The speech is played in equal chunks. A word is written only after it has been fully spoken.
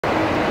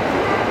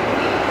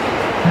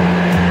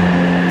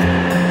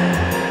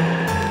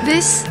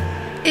This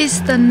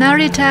is the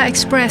Narita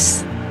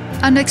Express,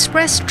 an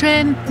express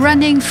train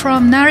running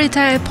from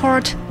Narita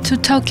Airport to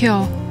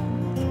Tokyo.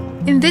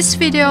 In this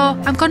video,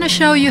 I'm gonna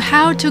show you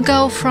how to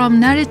go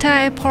from Narita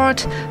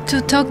Airport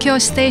to Tokyo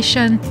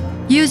Station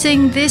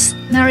using this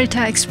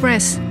Narita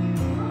Express.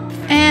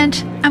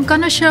 And I'm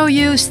gonna show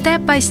you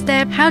step by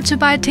step how to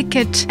buy a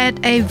ticket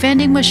at a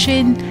vending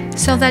machine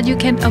so that you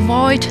can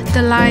avoid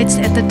the lines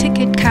at the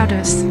ticket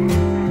counters.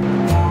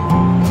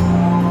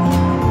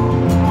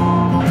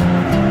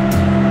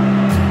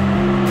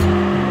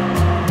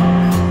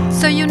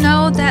 So you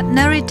know that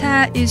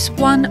Narita is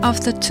one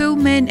of the two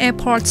main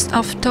airports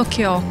of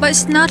Tokyo, but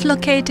it's not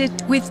located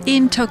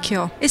within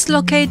Tokyo. It's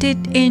located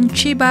in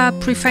Chiba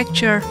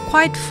Prefecture,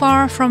 quite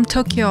far from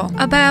Tokyo,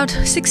 about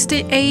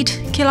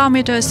 68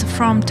 kilometers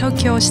from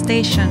Tokyo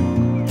Station.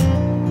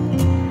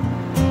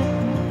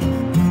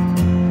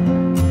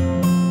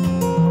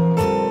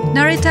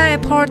 Narita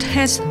Airport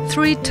has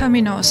 3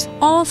 terminals.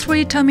 All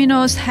 3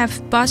 terminals have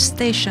bus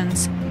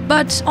stations,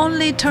 but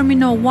only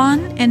Terminal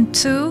 1 and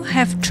 2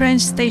 have train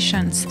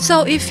stations.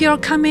 So if you're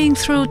coming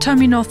through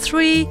Terminal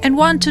 3 and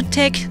want to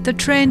take the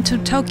train to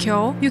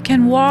Tokyo, you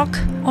can walk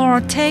or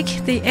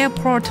take the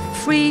airport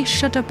free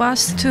shuttle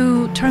bus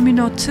to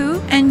Terminal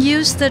 2 and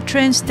use the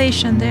train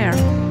station there.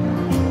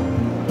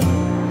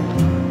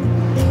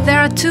 There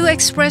are 2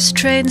 express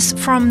trains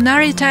from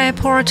Narita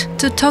Airport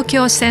to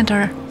Tokyo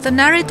Center. The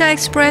Narita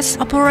Express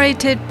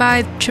operated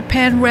by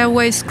Japan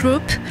Railways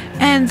Group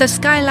and the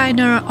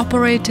Skyliner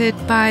operated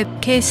by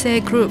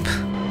Keisei Group.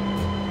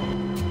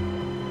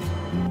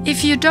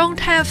 If you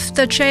don't have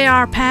the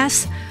JR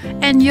Pass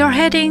and you're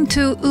heading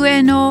to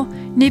Ueno,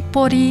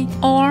 Nippori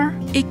or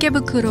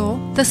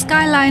Ikebukuro, the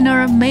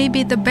Skyliner may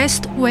be the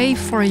best way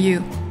for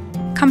you.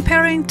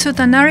 Comparing to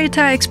the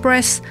Narita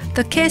Express,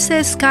 the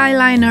Keisei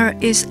Skyliner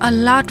is a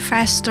lot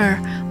faster,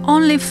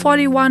 only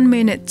 41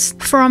 minutes,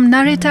 from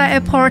Narita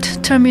Airport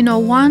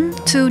Terminal 1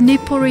 to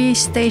Nippori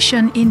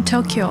Station in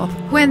Tokyo,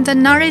 when the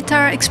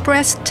Narita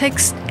Express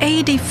takes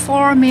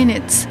 84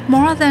 minutes,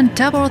 more than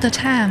double the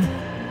time.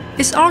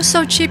 It's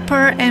also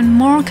cheaper and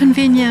more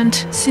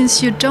convenient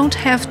since you don't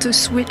have to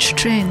switch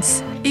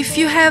trains. If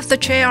you have the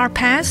JR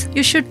Pass,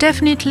 you should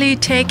definitely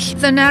take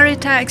the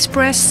Narita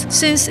Express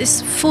since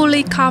it's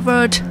fully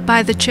covered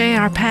by the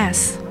JR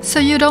Pass, so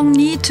you don't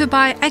need to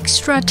buy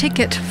extra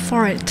ticket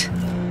for it.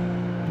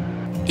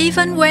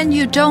 Even when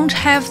you don't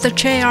have the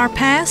JR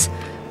Pass,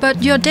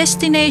 but your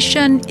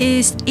destination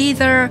is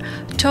either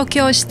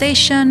Tokyo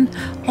Station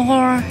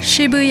or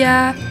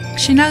Shibuya,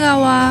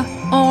 Shinagawa,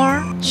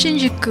 or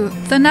Shinjuku,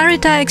 the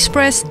Narita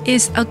Express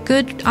is a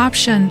good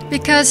option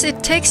because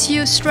it takes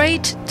you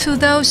straight to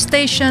those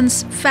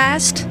stations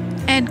fast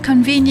and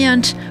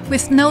convenient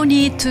with no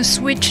need to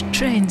switch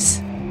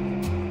trains.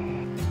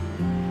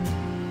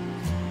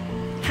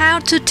 How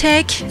to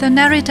take the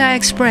Narita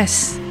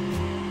Express?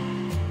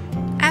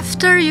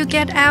 After you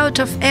get out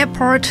of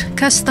airport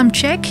custom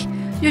check,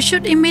 you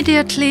should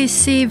immediately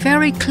see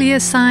very clear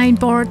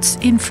signboards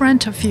in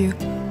front of you.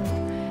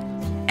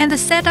 And the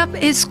setup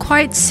is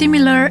quite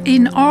similar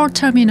in all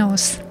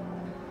terminals.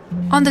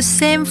 On the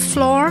same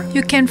floor,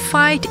 you can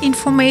find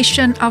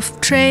information of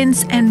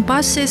trains and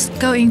buses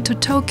going to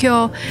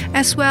Tokyo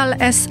as well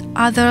as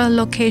other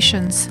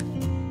locations.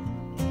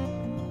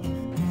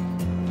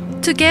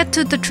 To get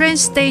to the train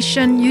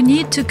station, you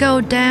need to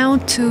go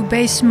down to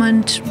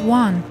basement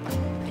 1.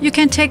 You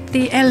can take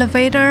the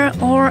elevator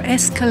or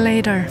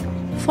escalator.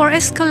 For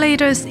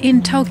escalators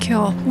in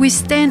Tokyo, we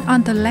stand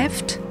on the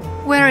left,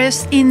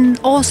 whereas in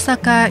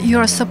Osaka,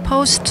 you're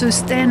supposed to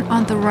stand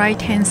on the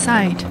right-hand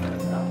side.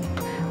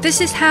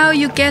 This is how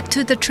you get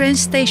to the train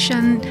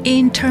station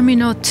in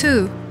Terminal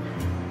 2.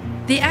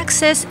 The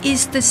access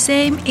is the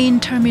same in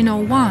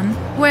Terminal 1,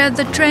 where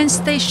the train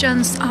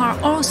stations are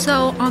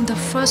also on the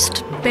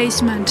first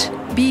basement,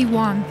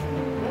 B1.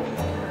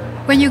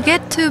 When you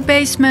get to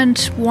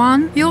basement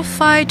 1, you'll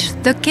find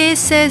the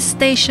Keisei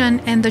station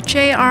and the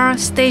JR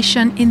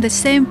station in the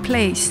same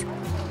place.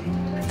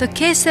 The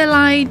Keisei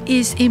line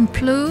is in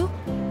blue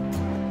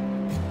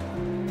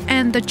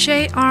and the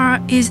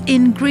JR is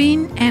in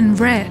green and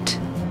red.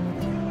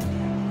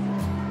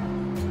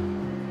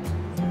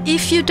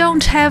 If you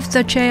don't have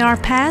the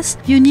JR Pass,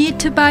 you need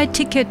to buy a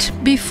ticket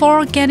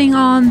before getting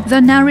on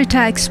the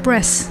Narita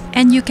Express,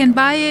 and you can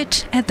buy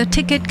it at the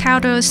ticket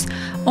counters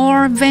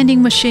or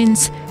vending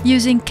machines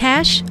using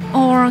cash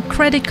or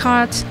credit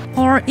cards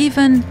or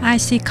even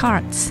IC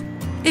cards.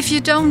 If you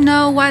don't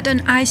know what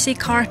an IC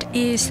card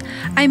is,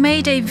 I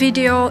made a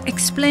video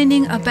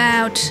explaining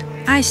about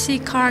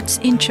IC cards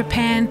in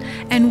Japan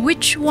and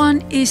which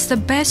one is the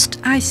best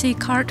IC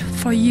card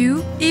for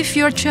you if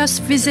you're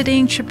just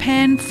visiting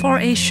Japan for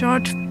a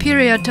short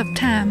period of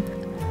time.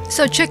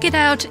 So check it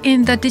out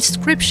in the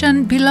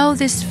description below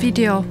this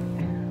video.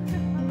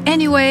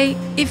 Anyway,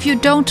 if you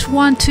don't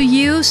want to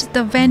use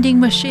the vending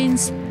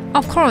machines,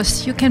 of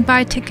course you can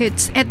buy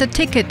tickets at the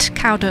ticket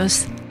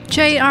counters.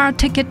 JR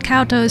ticket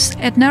counters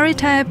at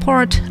Narita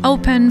Airport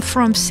open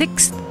from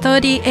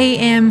 6:30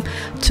 a.m.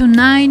 to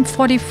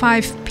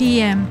 9:45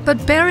 p.m.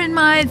 But bear in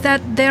mind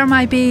that there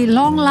might be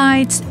long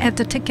lines at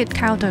the ticket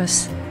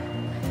counters.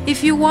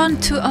 If you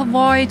want to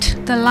avoid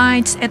the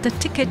lines at the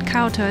ticket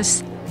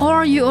counters,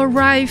 or you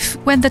arrive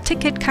when the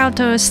ticket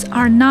counters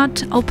are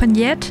not open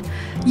yet,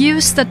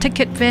 use the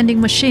ticket vending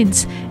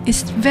machines.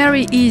 It's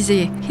very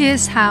easy.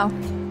 Here's how.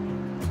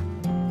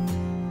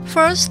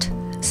 First,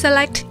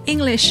 select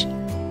English.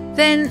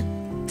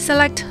 Then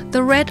select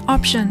the red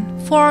option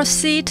for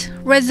seat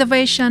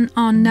reservation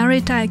on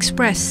Narita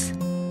Express.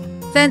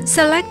 Then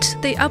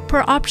select the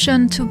upper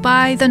option to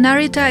buy the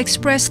Narita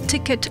Express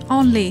ticket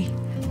only.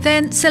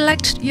 Then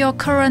select your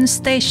current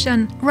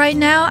station. Right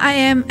now I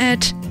am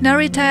at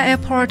Narita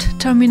Airport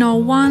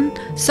Terminal 1,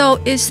 so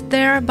it's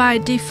there by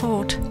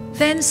default.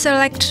 Then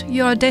select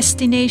your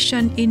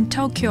destination in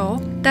Tokyo.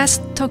 That's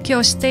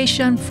Tokyo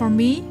Station for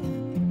me.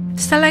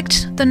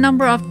 Select the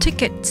number of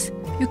tickets.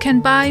 You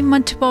can buy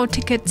multiple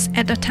tickets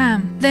at a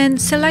time. Then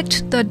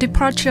select the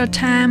departure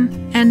time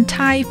and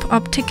type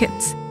of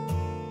tickets.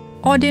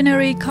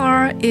 Ordinary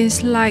car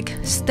is like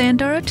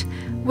standard,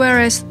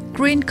 whereas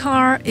green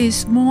car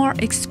is more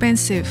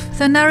expensive.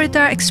 The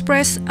Narita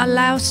Express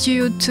allows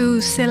you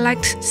to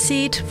select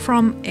seat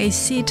from a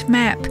seat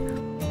map.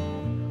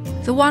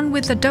 The one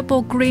with the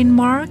double green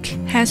mark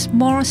has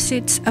more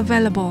seats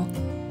available.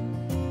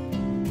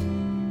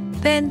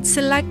 Then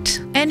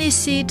select any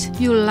seat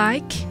you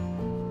like.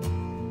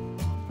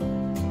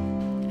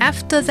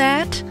 After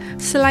that,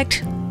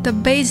 select the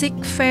basic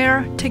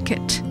fare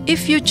ticket.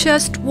 If you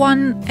just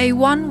want a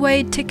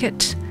one-way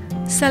ticket,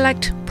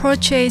 select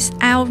Purchase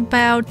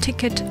Outbound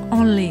Ticket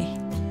Only.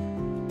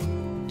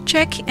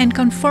 Check and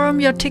confirm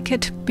your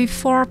ticket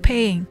before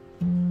paying.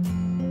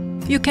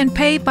 You can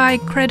pay by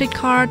credit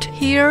card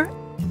here,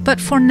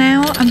 but for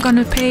now I'm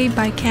gonna pay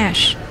by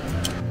cash.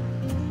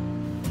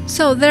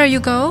 So there you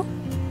go.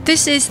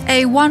 This is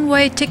a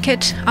one-way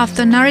ticket of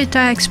the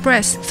Narita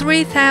Express,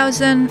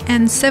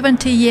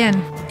 3,070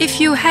 yen. If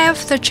you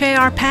have the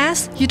JR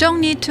Pass, you don't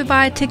need to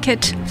buy a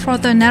ticket for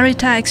the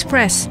Narita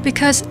Express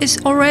because it's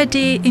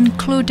already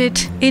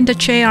included in the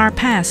JR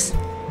Pass.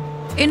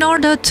 In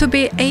order to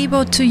be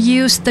able to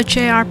use the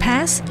JR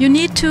Pass, you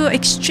need to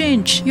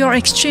exchange your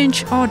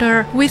exchange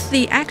order with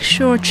the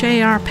actual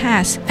JR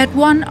Pass at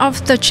one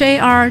of the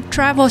JR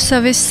travel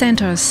service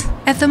centers.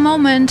 At the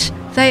moment,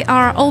 they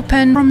are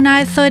open from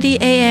 9:30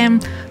 a.m.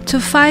 to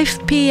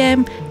 5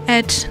 p.m.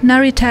 at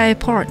Narita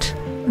Airport.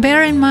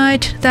 Bear in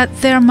mind that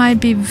there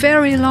might be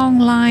very long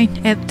line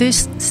at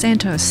these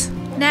centers.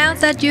 Now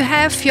that you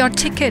have your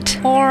ticket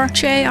or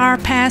JR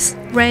Pass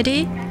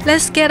ready,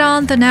 let's get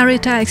on the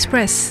Narita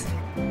Express.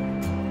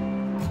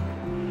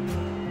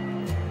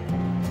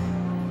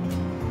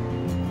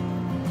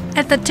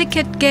 At the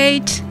ticket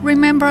gate,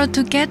 remember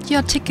to get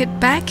your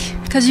ticket back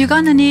because you're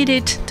gonna need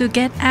it to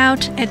get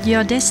out at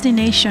your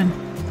destination.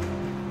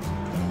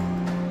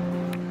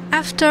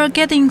 After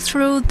getting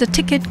through the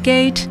ticket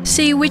gate,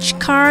 see which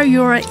car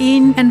you are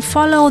in and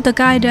follow the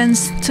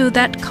guidance to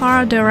that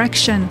car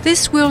direction.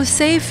 This will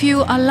save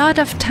you a lot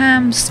of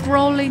time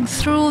scrolling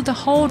through the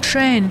whole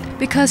train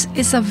because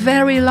it's a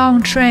very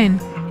long train.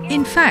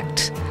 In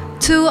fact,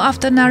 two of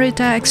the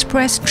Narita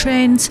Express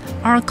trains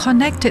are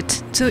connected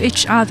to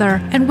each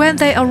other, and when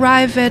they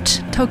arrive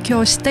at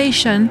Tokyo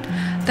Station,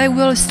 they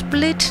will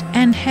split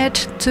and head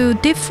to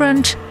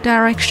different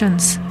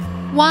directions.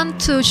 One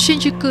to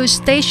Shinjuku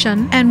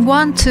Station and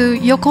one to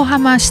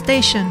Yokohama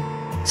Station.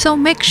 So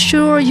make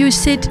sure you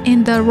sit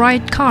in the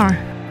right car.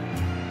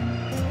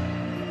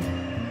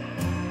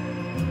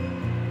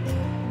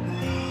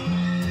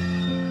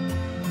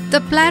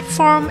 The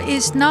platform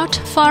is not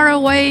far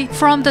away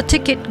from the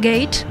ticket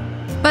gate,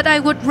 but I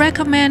would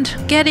recommend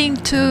getting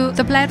to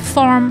the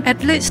platform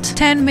at least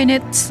 10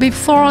 minutes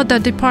before the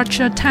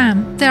departure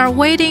time. There are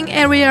waiting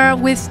area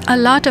with a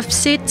lot of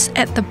seats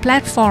at the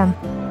platform.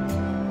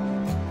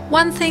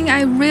 One thing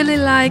I really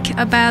like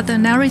about the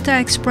Narita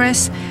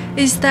Express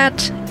is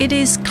that it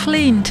is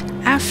cleaned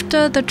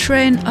after the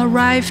train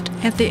arrived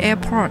at the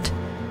airport.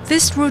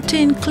 This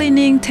routine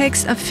cleaning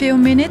takes a few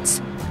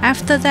minutes.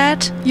 After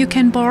that, you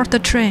can board the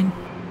train.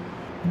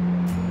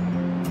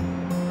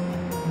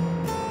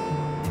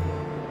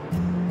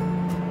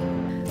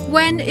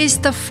 When is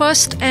the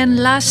first and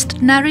last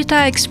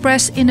Narita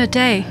Express in a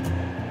day?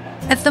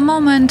 At the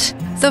moment,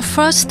 the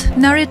first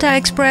Narita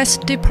Express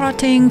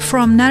departing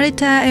from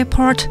Narita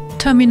Airport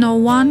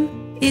Terminal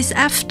 1 is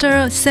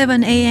after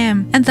 7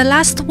 a.m. and the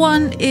last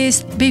one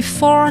is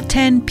before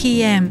 10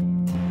 p.m.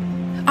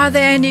 Are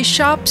there any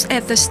shops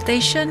at the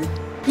station?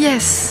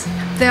 Yes,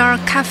 there are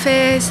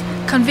cafes,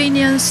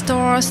 convenience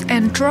stores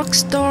and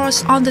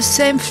drugstores on the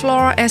same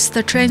floor as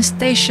the train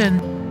station.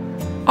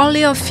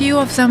 Only a few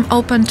of them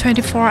open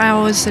 24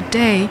 hours a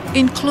day,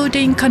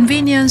 including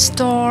convenience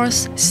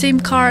stores, SIM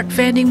card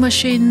vending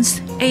machines,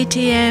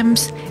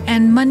 ATMs,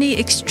 and money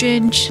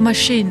exchange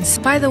machines.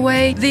 By the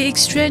way, the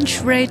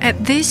exchange rate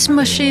at these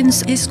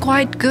machines is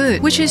quite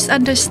good, which is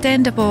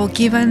understandable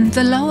given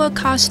the lower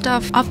cost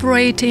of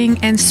operating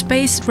and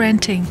space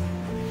renting.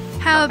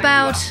 How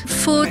about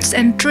foods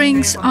and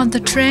drinks on the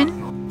train?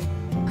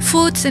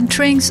 Foods and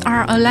drinks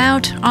are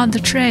allowed on the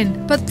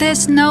train, but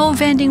there's no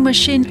vending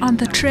machine on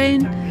the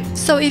train.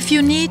 So if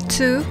you need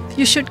to,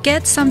 you should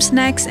get some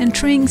snacks and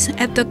drinks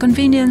at the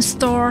convenience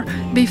store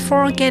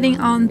before getting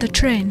on the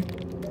train.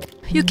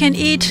 You can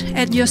eat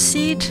at your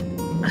seat.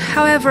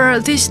 However,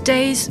 these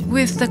days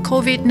with the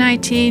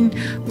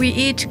COVID-19, we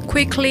eat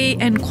quickly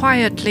and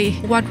quietly,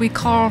 what we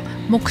call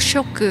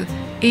mokushoku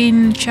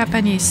in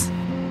Japanese.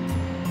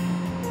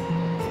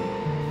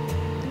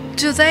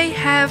 Do they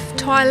have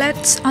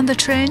toilets on the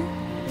train?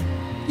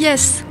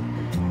 Yes,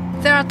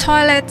 there are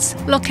toilets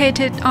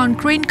located on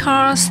green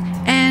cars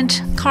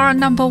and car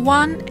number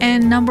 1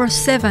 and number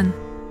 7.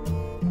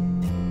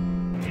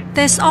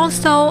 There's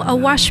also a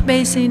wash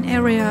basin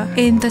area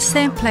in the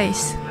same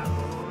place.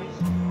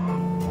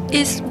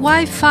 Is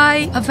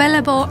Wi-Fi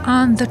available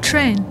on the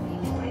train?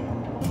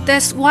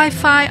 There's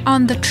Wi-Fi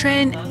on the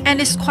train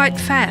and it's quite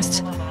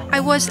fast.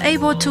 I was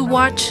able to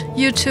watch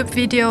YouTube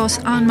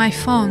videos on my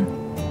phone.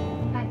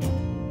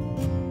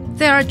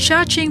 There are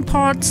charging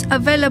ports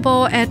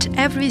available at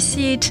every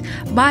seat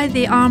by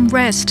the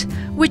armrest,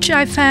 which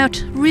I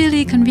found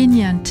really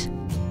convenient.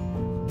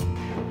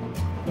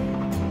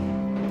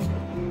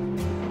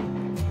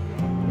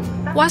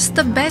 What's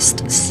the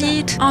best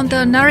seat on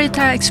the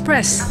Narita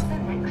Express?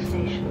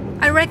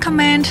 I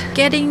recommend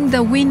getting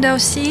the window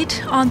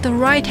seat on the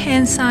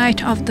right-hand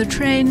side of the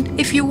train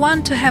if you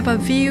want to have a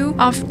view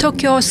of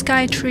Tokyo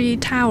Skytree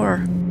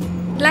Tower.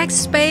 Leg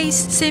space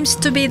seems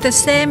to be the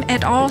same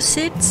at all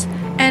seats,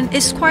 and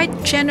it's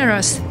quite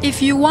generous.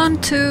 If you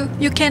want to,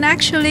 you can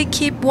actually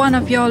keep one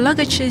of your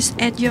luggages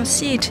at your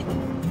seat.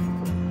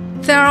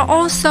 There are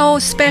also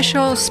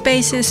special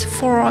spaces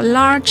for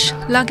large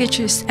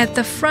luggages at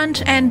the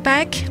front and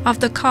back of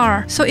the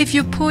car. So if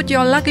you put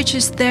your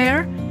luggages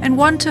there and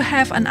want to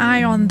have an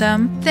eye on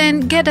them,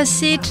 then get a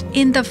seat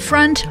in the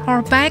front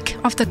or back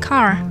of the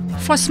car.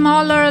 For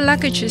smaller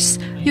luggages,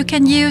 you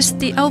can use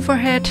the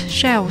overhead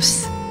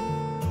shelves.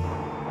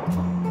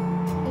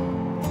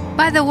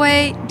 By the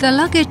way, the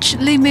luggage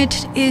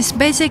limit is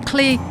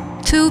basically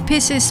 2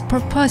 pieces per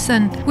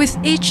person, with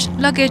each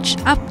luggage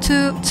up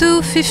to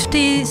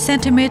 250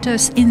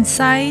 centimeters in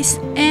size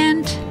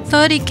and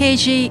 30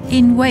 kg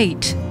in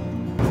weight.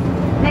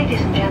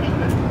 Ladies and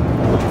gentlemen,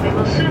 we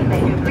will soon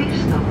make a brief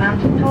stop at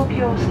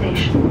Tokyo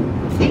Station,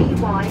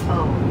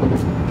 TYO.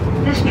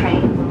 This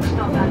train will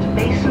stop at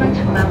basement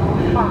level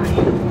 5.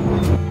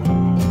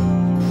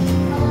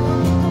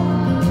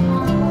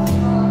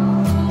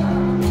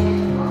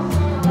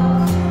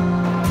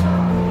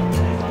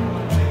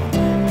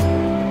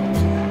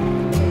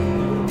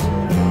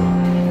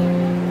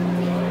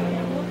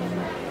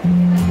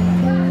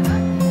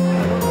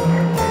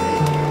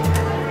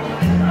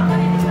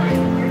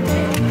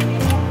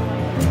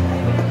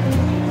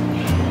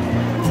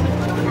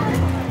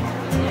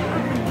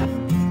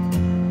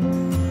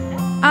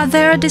 Are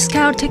there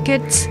discount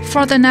tickets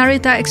for the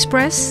Narita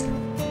Express?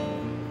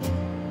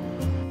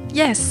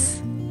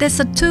 Yes, there's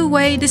a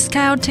two-way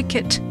discount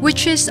ticket,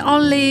 which is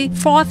only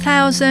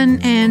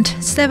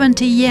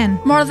 4,070 yen,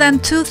 more than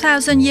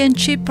 2,000 yen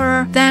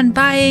cheaper than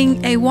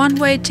buying a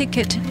one-way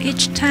ticket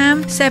each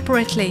time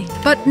separately.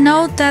 But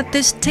note that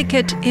this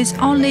ticket is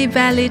only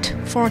valid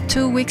for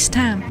 2 weeks'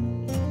 time.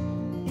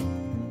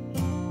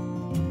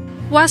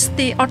 What's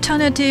the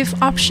alternative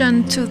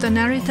option to the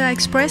Narita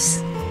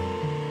Express?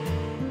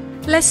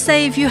 Let's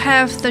say if you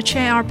have the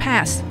JR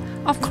Pass.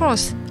 Of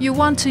course, you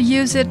want to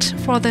use it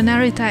for the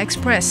Narita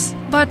Express.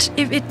 But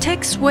if it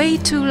takes way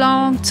too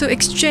long to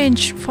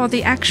exchange for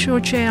the actual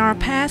JR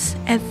Pass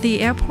at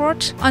the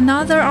airport,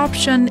 another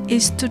option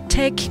is to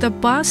take the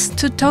bus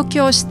to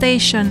Tokyo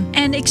Station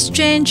and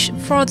exchange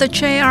for the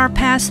JR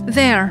Pass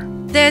there.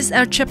 There's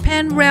a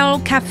Japan Rail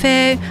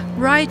Cafe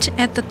right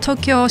at the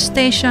Tokyo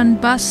Station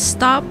bus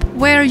stop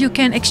where you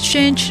can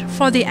exchange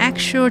for the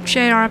actual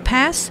JR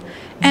Pass,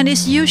 and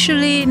it's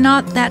usually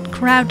not that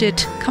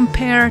crowded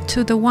compared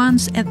to the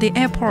ones at the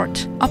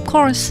airport. Of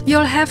course,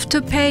 you'll have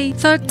to pay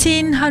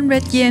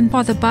 1,300 yen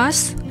for the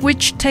bus,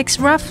 which takes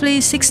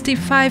roughly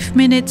 65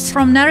 minutes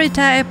from Narita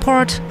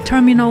Airport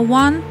Terminal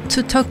 1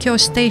 to Tokyo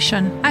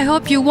Station. I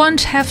hope you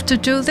won't have to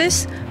do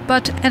this,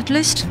 but at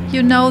least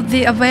you know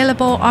the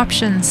available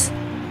options.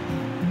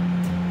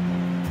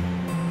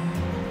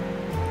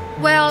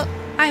 Well,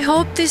 I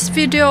hope this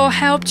video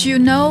helped you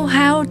know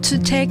how to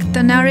take the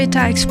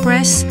Narita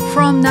Express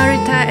from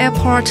Narita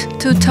Airport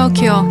to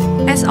Tokyo.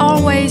 As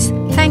always,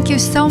 thank you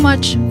so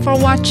much for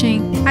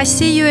watching. I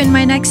see you in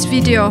my next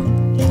video.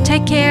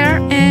 Take care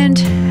and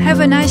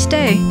have a nice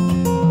day.